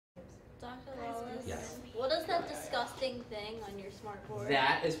Yes. What is that disgusting thing on your smartboard?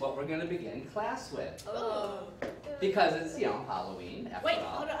 That is what we're going to begin class with. Oh. Because it's, Halloween, after Wait,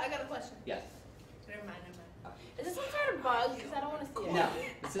 all. hold on, I got a question. Yes. Never mind. Is this some sort of bug? Because I don't want to see it. No,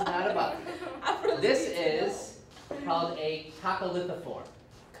 this is not a bug. This is called a coccolithophore.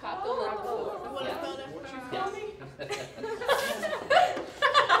 You want to spell that for me?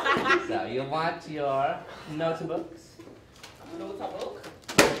 Yes. So you want your notebooks. Notebook?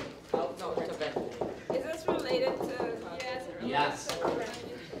 Oh, no, it's a bed. Is this related to? Yes.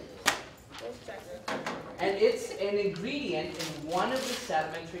 And it's an ingredient in one of the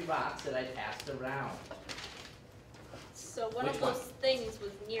sedimentary rocks that I passed around. So one Which of one? those things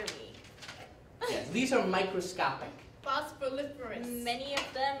was near me. Yes, these are microscopic. Phosphoriferous. Many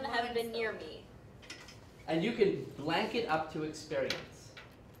of them have been near me. And you can blank it up to experience.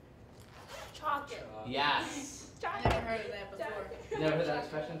 Chocolate. Yes. I never heard of that before. You never heard that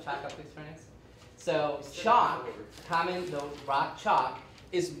expression, chalk up to experience? So chalk, the rock chalk,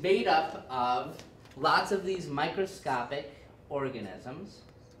 is made up of lots of these microscopic organisms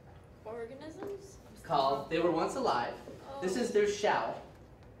Organisms? called, they were once alive. Oh. This is their shell.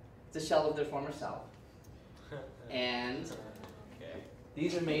 It's a shell of their former self. And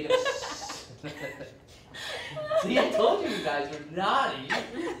these are made of... See, I told you guys were naughty.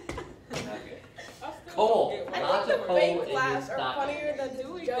 Coal. Lots of coal in this document. than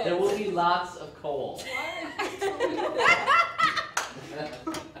doing There will be lots of coal.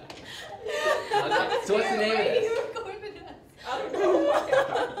 Okay, so what's the name of this? I don't know.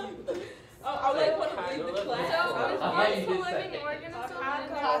 I would want to read the So class. is You this a did say living it.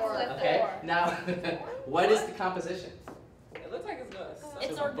 organism? Okay, now, what is the composition? It looks like it's gonna.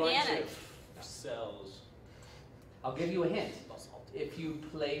 It's organic. Cells. I'll give you a hint. If you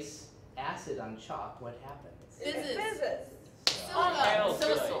place acid on chalk, what happens? Physics.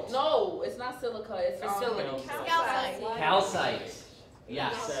 Calcite. No, it's not silica. It's Facility. Calcite. Calcite. You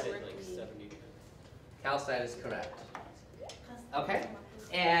Yes, said it like 70 times. calcite is correct. Okay,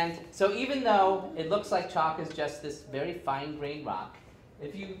 and so even though it looks like chalk is just this very fine-grained rock,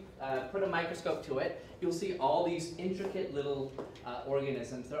 if you put a microscope to it, you'll see all these intricate little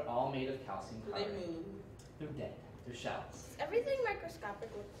organisms. They're all made of calcium Do they carbonate. move? They're dead. They're shells. Everything microscopic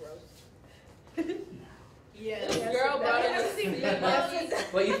look gross. Yeah. This girl brought in a sea monkey.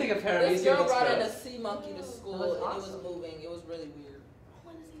 Well, you think of This paramecium girl looks brought in a gross. sea monkey to school Oh, that's and it awesome. was moving. It was really weird.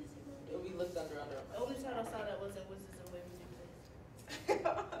 We looked under. The only time I saw that was in Wizards of Waverly Place.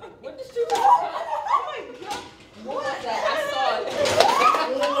 What did you? Oh my god! What was that? I saw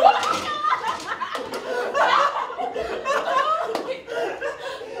it.